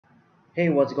Hey,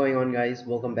 what's going on, guys?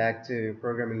 Welcome back to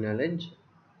Programming Knowledge.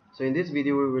 So in this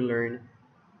video we will learn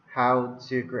how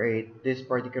to create this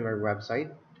particular website.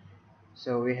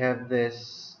 So we have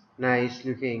this nice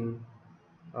looking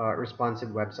responsive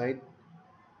website,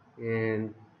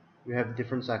 and we have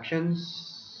different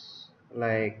sections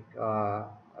like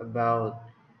about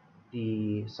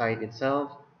the site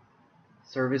itself,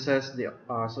 services, the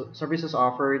services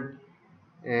offered,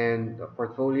 and a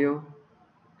portfolio.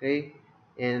 Okay,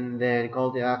 and then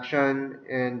call to action,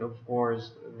 and of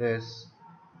course this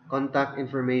contact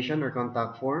information or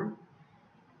contact form.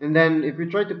 And then if we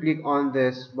try to click on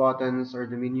this buttons or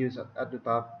the menus at the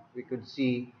top, we could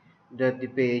see that the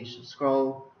page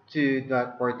scroll to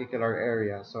that particular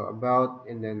area. So about,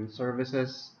 and then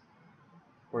services,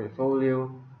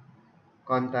 portfolio,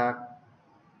 contact,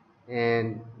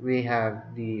 and we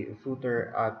have the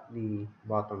footer at the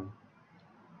bottom.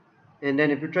 And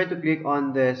then if you try to click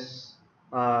on this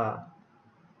uh,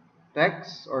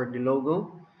 text or the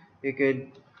logo, you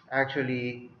could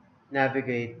actually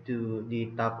navigate to the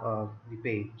top of the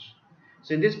page.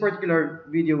 So in this particular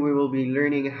video, we will be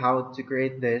learning how to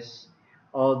create this,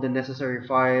 all the necessary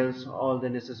files, all the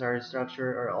necessary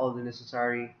structure, or all the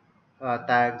necessary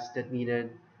tags that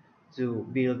needed to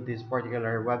build this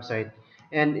particular website.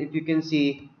 And if you can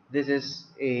see, this is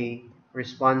a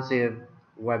responsive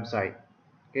website.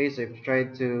 Okay, so if you try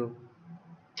to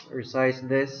resize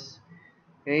this,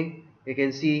 okay, you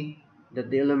can see that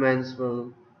the elements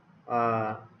will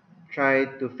uh, try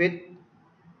to fit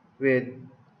with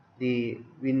the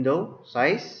window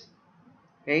size.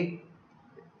 Okay,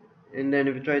 and then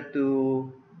if you try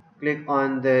to click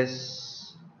on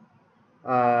this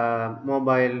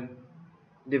mobile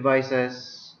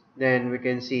devices, then we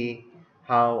can see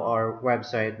how our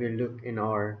website will look in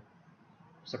our,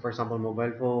 so for example,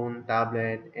 mobile phone,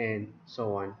 tablet, and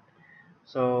so on.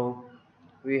 So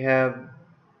we have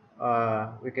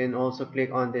we can also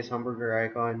click on this hamburger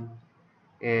icon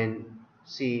and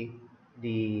see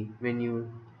the menu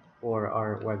for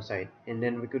our website, and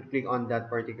then we could click on that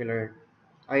particular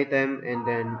item and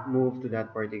then move to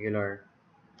that particular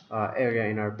area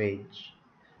in our page.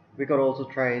 We could also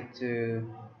try to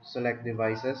select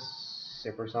devices,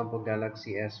 say for example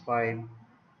Galaxy S5,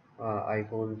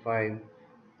 iPhone 5,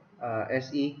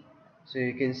 SE, so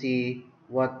you can see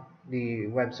what the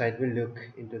website will look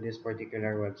into this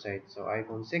particular website. So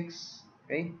iPhone 6,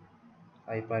 okay,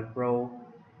 iPad Pro,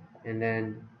 and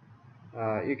then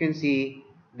you can see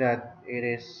that it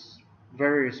is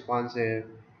very responsive,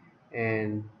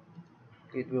 and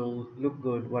it will look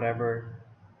good whatever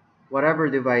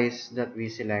device that we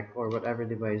select or whatever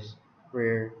device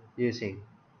we're using.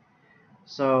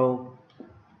 So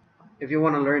if you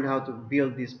want to learn how to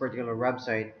build this particular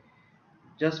website,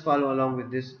 just follow along with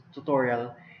this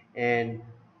tutorial, and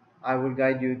I will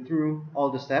guide you through all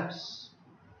the steps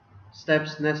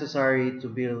necessary to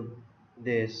build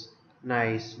this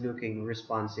nice looking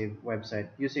responsive website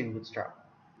using Bootstrap.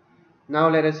 Now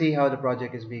let us see how the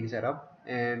project is being set up,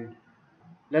 and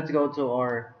let's go to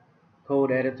our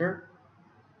code editor.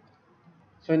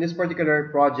 So in this particular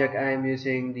project, I am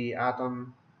using the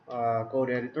Atom code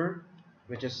editor,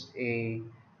 which is a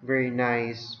very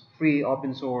nice free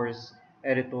open source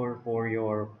editor for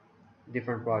your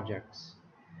different projects.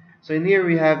 So in here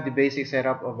we have the basic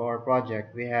setup of our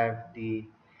project. We have the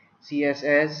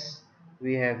CSS,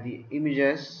 we have the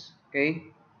images, okay,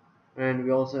 and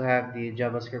we also have the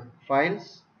JavaScript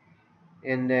files,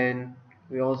 and then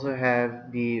we also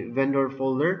have the vendor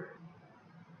folder,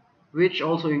 which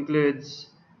also includes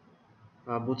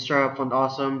Bootstrap, Font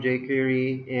Awesome,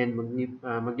 jQuery, and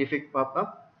Magnific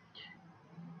Pop-Up.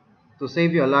 To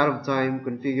save you a lot of time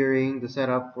configuring the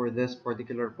setup for this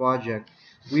particular project,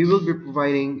 we will be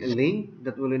providing a link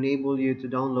that will enable you to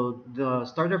download the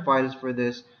starter files for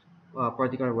this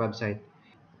particular website.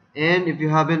 And if you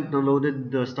haven't downloaded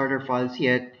the starter files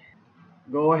yet,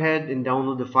 go ahead and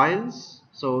download the files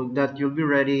so that you'll be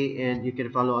ready and you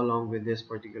can follow along with this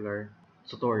particular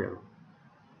tutorial.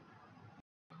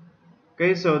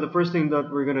 Okay, so the first thing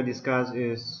that we're going to discuss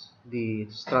is the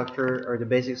structure or the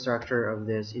basic structure of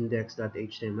this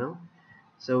index.html.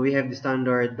 So we have the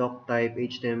standard doc type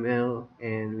HTML,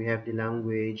 and we have the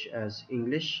language as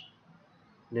English.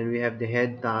 Then we have the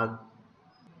head tag,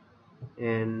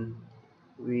 and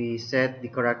we set the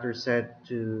character set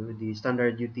to the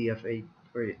standard UTF-8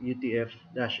 or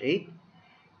UTF-8.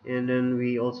 And then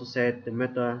we also set the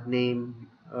meta name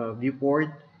viewport,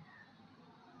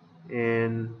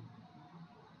 and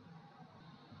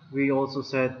we also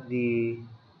set the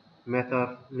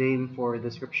meta name for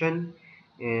description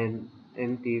and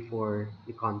empty for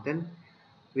the content.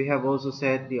 We have also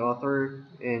set the author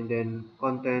and then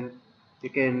content you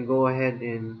can go ahead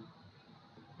and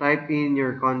type in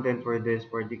your content for this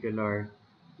particular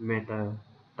meta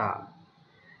tab.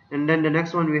 And then the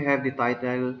next one we have the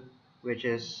title, which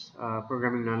is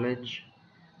programming knowledge,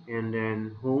 and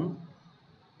then home.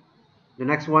 The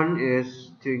next one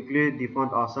is to include the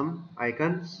font awesome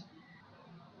icons.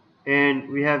 And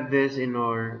we have this in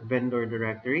our vendor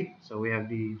directory. So we have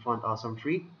the font awesome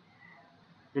free.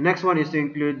 The next one is to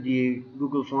include the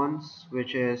Google fonts,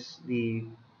 which is the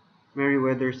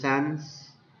Meriwether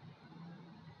Sans.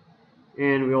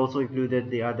 And we also included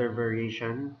the other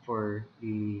variation for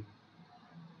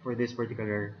this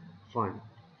particular font.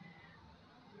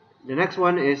 The next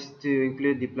one is to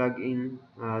include the plugin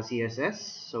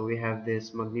CSS. So we have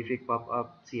this magnific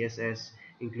pop-up CSS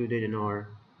included in our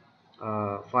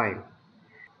file.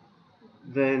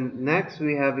 Then next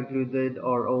we have included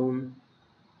our own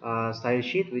style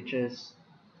sheet, which is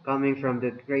coming from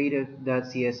the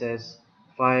creative.css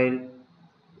file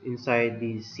inside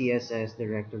the CSS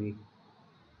directory.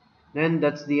 Then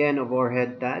that's the end of our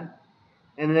head tag.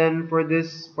 And then for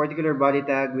this particular body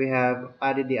tag, we have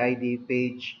added the ID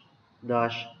page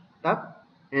dash tab.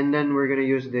 And then we're going to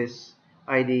use this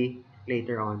ID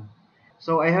later on.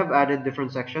 So I have added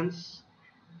different sections.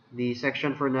 The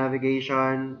section for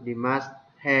navigation, the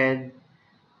masthead,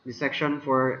 the section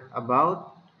for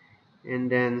about, and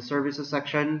then services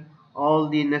section. All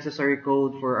the necessary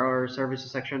code for our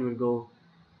services section will go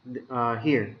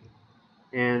here.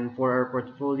 And for our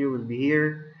portfolio will be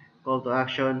here, call to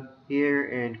action here,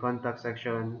 and contact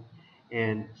section,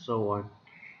 and so on.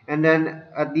 And then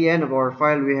at the end of our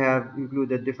file, we have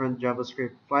included different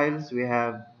JavaScript files. We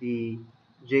have the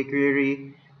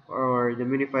jQuery or the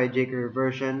minified jQuery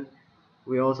version.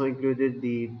 We also included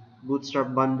the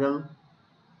Bootstrap bundle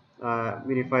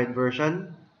minified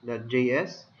version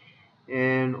 .js,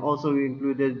 and also we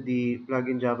included the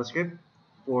plugin JavaScript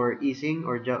for easing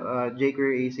or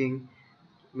jQuery easing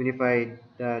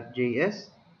minified.js.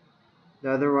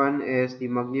 The other one is the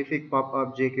magnific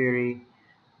pop-up jQuery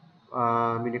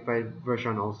minified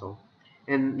version also.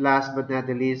 And last but not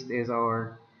the least is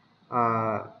our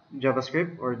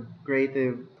JavaScript or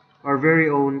creative, our very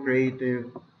own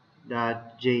creative.js.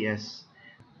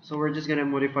 So we're just gonna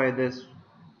modify this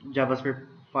JavaScript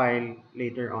file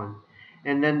later on.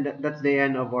 And then that's the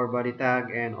end of our body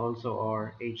tag and also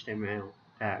our HTML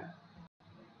tag.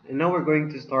 And now we're going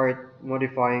to start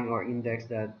modifying our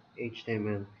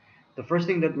index.html. The first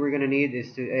thing that we're going to need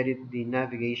is to edit the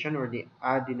navigation or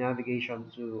add the navigation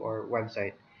to our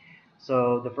website.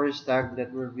 So the first tag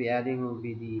that we'll be adding will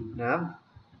be the nav.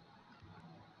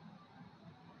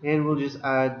 And we'll just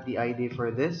add the ID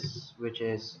for this, which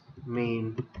is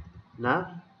main nav.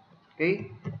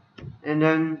 Okay. And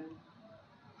then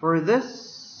for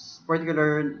this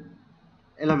particular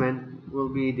element, we'll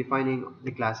be defining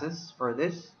the classes for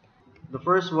this. The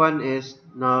first one is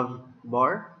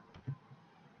navbar.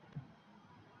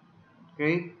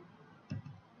 Okay.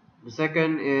 The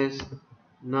second is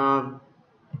navbar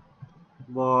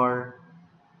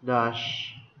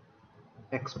dash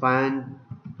expand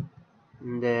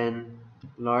and then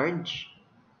large.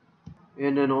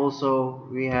 And then also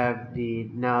we have the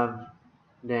nav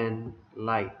then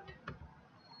light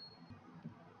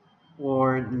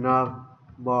or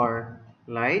navbar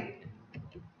light.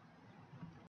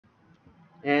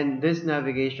 And this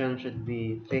navigation should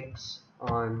be fixed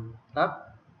on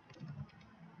top.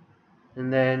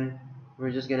 And then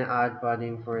we're just gonna add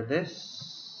padding for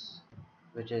this,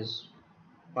 which is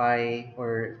pi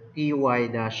or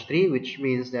py-3, which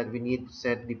means that we need to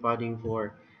set the padding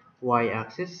for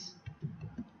y-axis.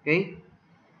 Okay.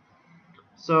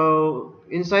 So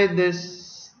inside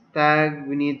this tag,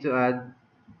 we need to add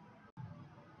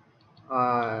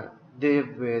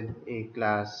div with a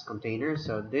class container.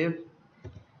 So div,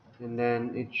 and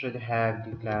then it should have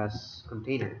the class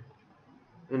container.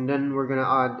 And then we're gonna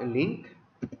add a link.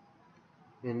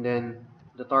 And then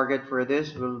the target for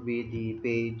this will be the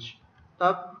page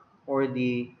top or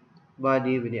the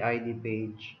body with the ID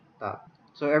page top.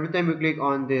 So every time we click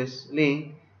on this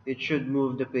link, it should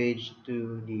move the page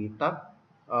to the top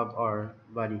of our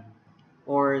body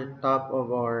or top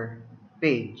of our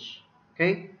page.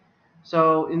 Okay?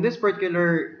 So in this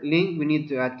particular link, we need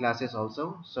to add classes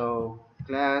also. So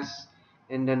class,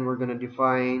 and then we're gonna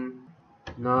define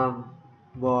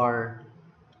navbar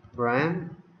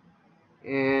brand,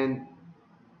 and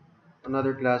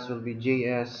another class will be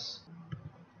js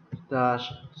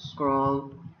dash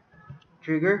scroll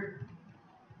trigger.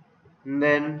 And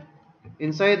then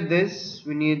inside this,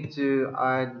 we need to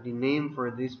add the name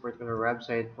for this particular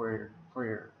website. For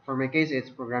my case, it's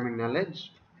programming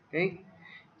knowledge. Okay,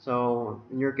 So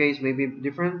in your case, maybe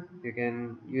different. You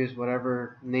can use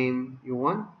whatever name you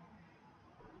want.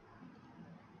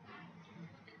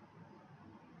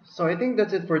 So I think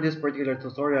that's it for this particular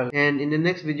tutorial. And in the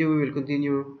next video, we will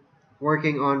continue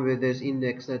working on with this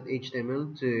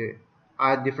index.html to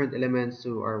add different elements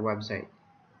to our website.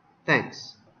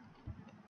 Thanks.